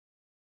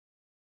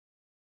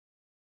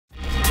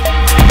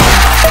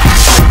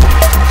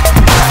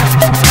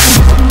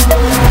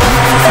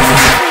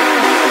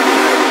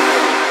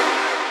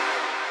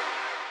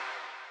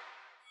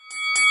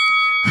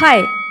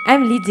Hi,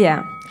 I'm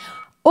Lydia.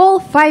 All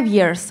 5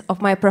 years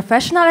of my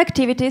professional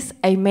activities,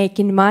 I'm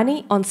making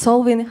money on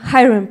solving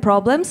hiring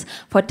problems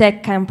for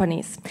tech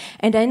companies.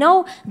 And I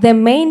know the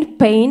main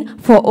pain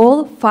for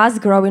all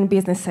fast-growing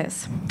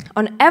businesses.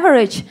 On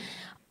average,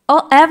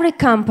 every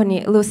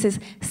company loses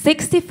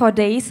 64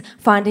 days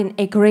finding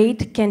a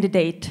great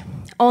candidate.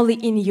 Only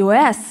in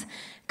US,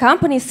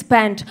 companies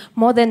spend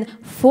more than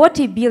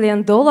 $40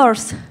 billion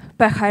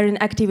per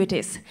hiring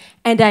activities.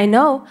 And I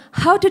know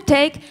how to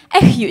take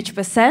a huge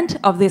percent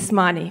of this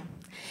money.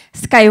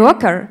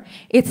 Skyworker,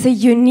 it's a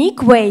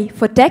unique way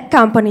for tech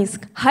companies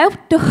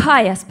to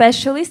hire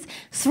specialists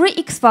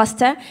 3x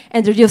faster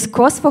and reduce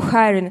costs for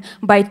hiring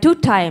by 2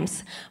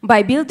 times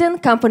by building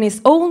companies'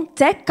 own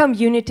tech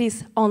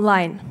communities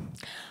online.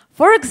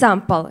 For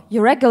example,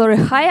 you regularly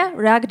hire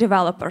React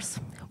developers.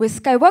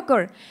 With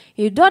Skyworker,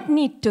 you don't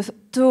need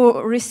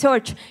to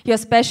research your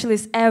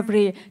specialists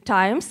every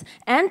time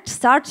and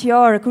start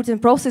your recruiting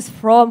process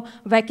from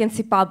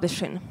vacancy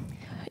publishing.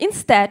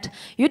 Instead,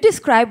 you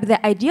describe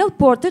the ideal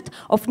portrait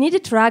of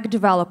needed React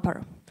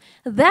developer.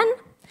 Then,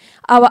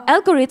 our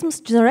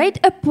algorithms generate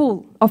a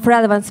pool of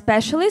relevant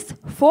specialists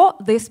for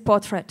this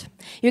portrait.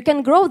 You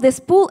can grow this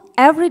pool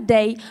every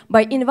day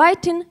by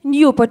inviting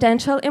new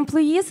potential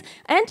employees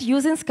and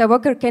using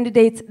Skyworker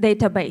candidates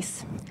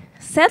database.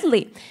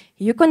 Sadly,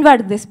 you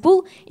convert this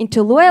pool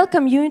into loyal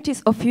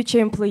communities of future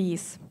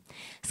employees.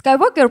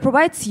 Skyworker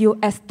provides you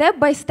a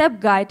step-by-step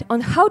guide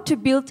on how to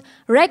build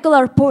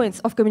regular points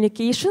of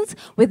communications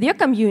with your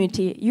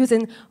community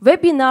using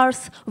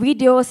webinars,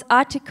 videos,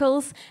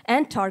 articles,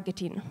 and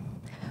targeting.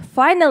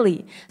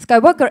 Finally,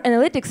 Skyworker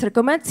Analytics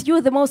recommends you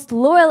the most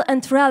loyal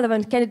and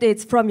relevant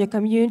candidates from your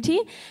community,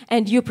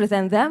 and you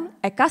present them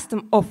a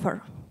custom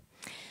offer.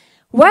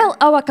 While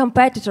our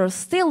competitors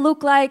still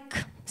look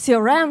like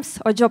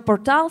CRMs or job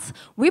portals,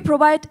 we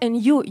provide a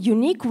new,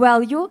 unique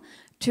value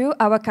to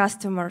our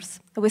customers.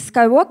 With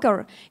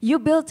Skyworker, you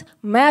build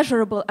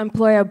measurable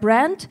employer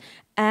brand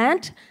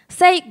and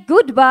say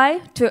goodbye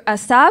to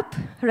ASAP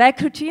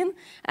recruiting,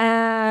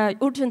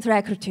 urgent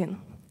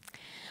recruiting.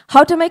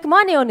 How to make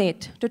money on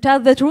it? To tell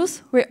the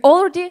truth, we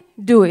already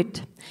do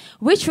it.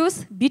 We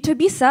choose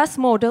B2B SaaS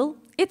model.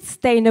 It's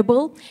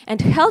sustainable and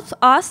helps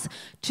us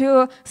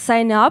to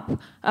sign up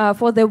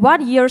for the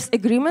 1 year's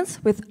agreements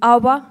with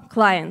our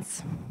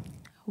clients.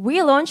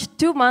 We launched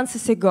 2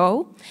 months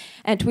ago,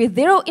 and with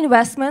 0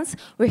 investments,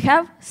 we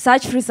have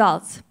such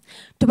results.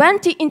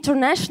 20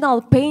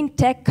 international paying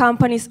tech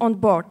companies on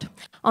board.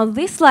 On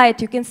this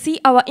slide, you can see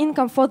our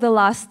income for the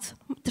last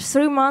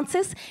 3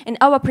 months and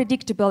our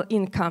predictable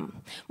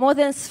income. More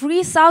than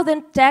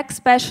 3,000 tech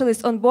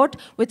specialists on board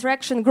with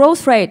traction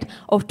growth rate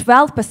of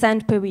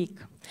 12% per week.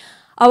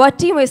 Our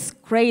team is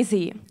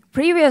crazy.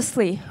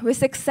 Previously, we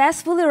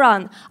successfully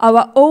ran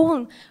our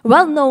own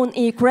well-known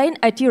Ukraine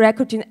IT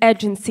recruiting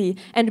agency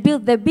and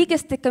built the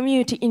biggest tech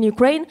community in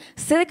Ukraine,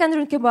 Silicon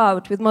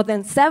Roundabout, with more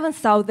than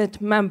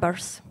 7,000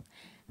 members.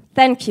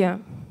 Thank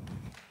you.